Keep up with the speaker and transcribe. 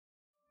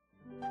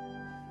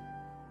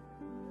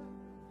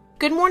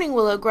Good morning,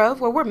 Willow Grove,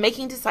 where we're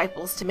making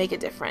disciples to make a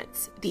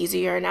difference. These are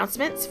your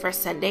announcements for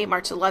Sunday,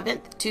 March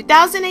 11th,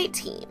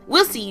 2018.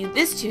 We'll see you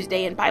this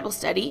Tuesday in Bible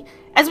study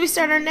as we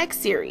start our next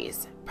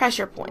series,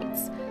 Pressure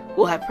Points.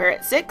 We'll have prayer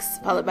at 6,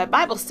 followed by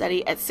Bible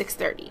study at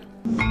 6:30.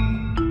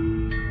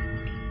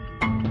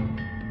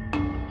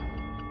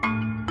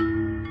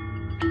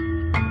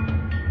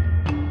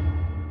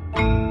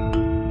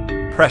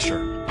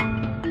 Pressure.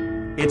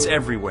 It's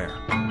everywhere.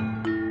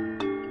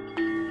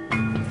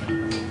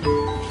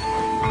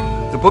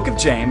 The book of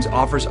James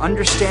offers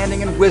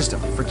understanding and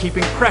wisdom for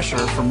keeping pressure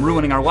from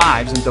ruining our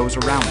lives and those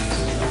around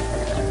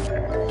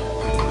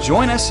us.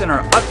 Join us in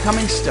our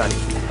upcoming study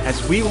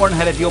as we learn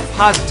how to deal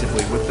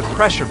positively with the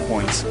pressure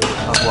points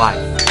of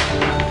life.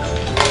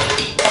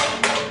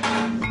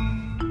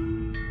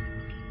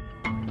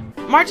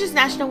 March is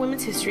National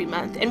Women's History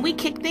Month, and we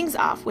kick things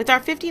off with our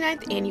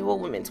 59th annual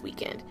Women's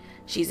Weekend.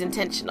 She's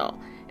intentional,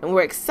 and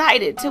we're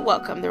excited to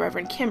welcome the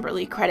Reverend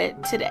Kimberly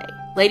Credit today.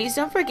 Ladies,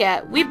 don't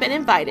forget, we've been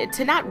invited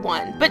to not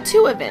one, but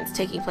 2 events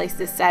taking place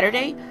this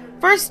Saturday.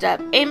 First up,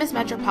 Amos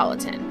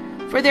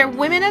Metropolitan, for their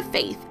Women of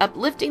Faith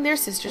Uplifting Their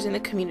Sisters in the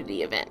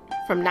Community event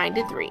from 9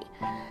 to 3.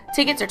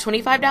 Tickets are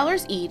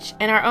 $25 each,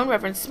 and our own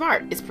Reverend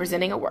Smart is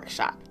presenting a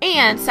workshop.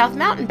 And South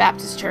Mountain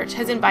Baptist Church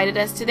has invited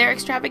us to their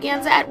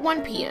extravaganza at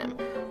 1 p.m.,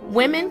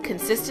 Women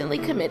Consistently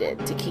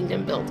Committed to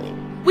Kingdom Building.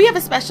 We have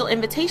a special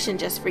invitation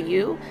just for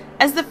you,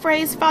 as the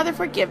phrase, Father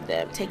Forgive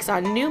Them, takes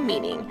on new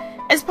meaning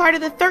as part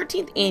of the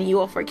 13th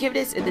Annual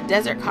Forgiveness in the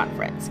Desert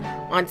Conference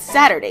on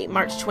Saturday,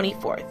 March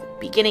 24th,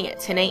 beginning at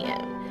 10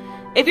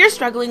 a.m. If you're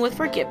struggling with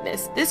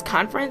forgiveness, this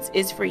conference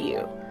is for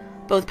you.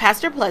 Both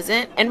Pastor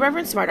Pleasant and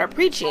Reverend Smart are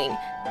preaching,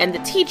 and the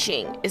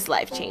teaching is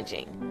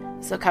life-changing.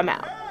 So come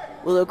out.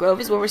 Willow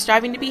Grove is where we're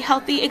striving to be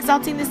healthy,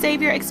 exalting the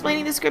Savior,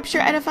 explaining the Scripture,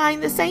 edifying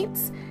the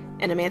saints,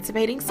 and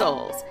emancipating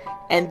souls.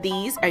 And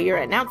these are your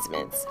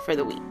announcements for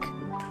the week.